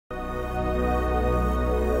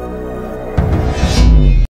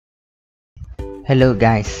Hello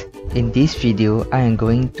guys, in this video I am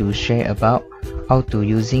going to share about how to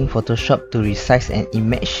using Photoshop to resize an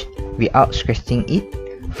image without scratching it.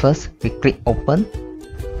 First we click open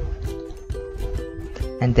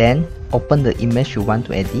and then open the image you want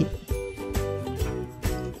to edit.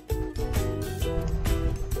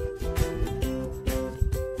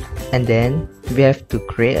 And then we have to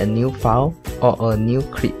create a new file or a new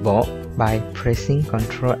clipboard by pressing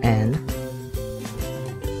Ctrl N.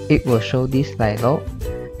 It will show this dialog,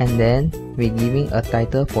 and then we're giving a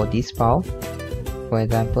title for this file. For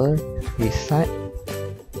example, Resize.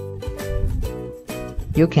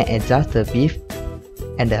 You can adjust the width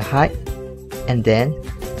and the height, and then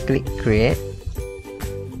click create.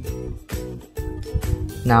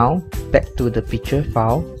 Now back to the picture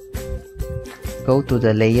file. Go to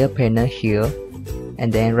the layer panel here,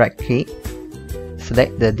 and then right click,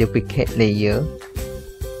 select the duplicate layer,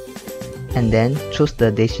 and then choose the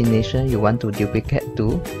destination you want to duplicate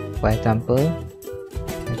to. For example,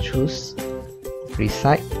 I choose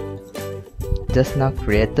Resize, just now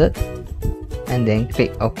created, and then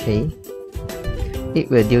click OK. It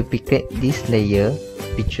will duplicate this layer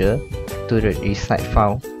picture to the Resize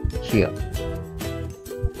file here.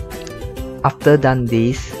 After done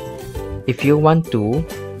this, if you want to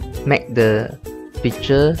make the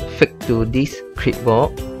picture fit to this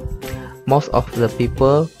clipboard, most of the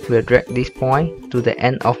people will drag this point to the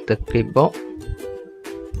end of the clipboard,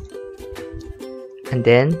 and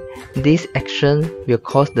then this action will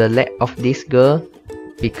cause the leg of this girl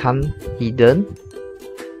become hidden.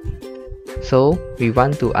 So we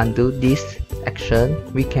want to undo this action.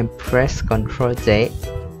 We can press Ctrl Z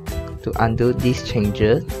to undo these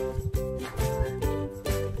changes.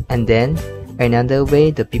 And then another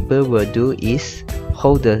way the people will do is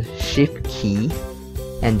hold the shift key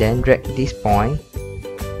and then drag this point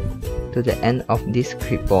to the end of this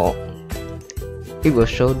clipboard. It will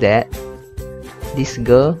show that this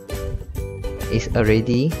girl is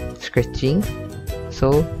already scratching,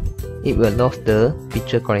 so it will lose the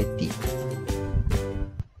picture quality.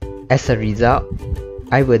 As a result,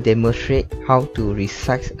 I will demonstrate how to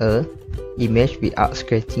resize a image without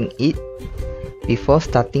scratching it. Before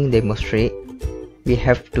starting demonstrate, we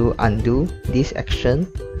have to undo this action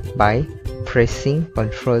by pressing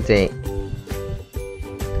Ctrl Z,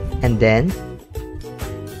 and then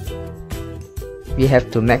we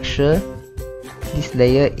have to make sure this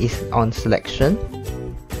layer is on selection,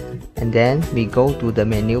 and then we go to the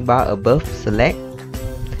menu bar above select,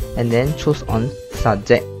 and then choose on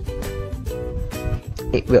subject.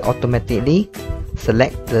 It will automatically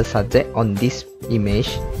select the subject on this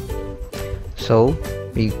image. So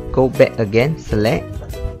we go back again, select,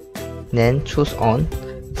 then choose on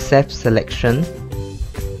save selection,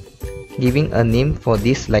 giving a name for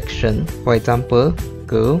this selection, for example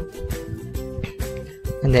girl,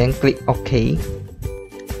 and then click OK.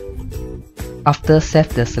 After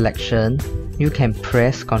save the selection, you can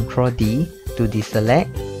press Ctrl D to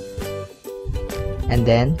deselect, and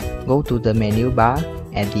then go to the menu bar,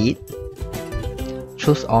 edit,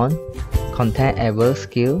 choose on content ever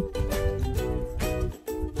scale,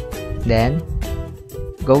 then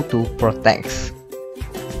go to protect,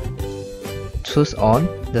 choose on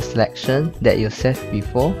the selection that you saved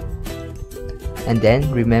before, and then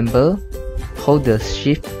remember, hold the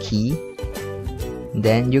shift key,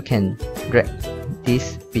 then you can drag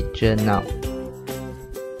this picture now.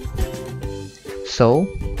 So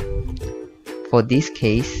for this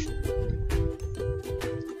case,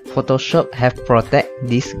 Photoshop have protect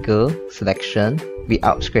this girl selection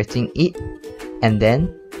without scratching it, and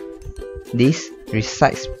then this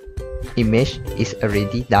Resize image is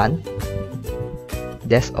already done.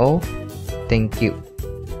 That's all. Thank you.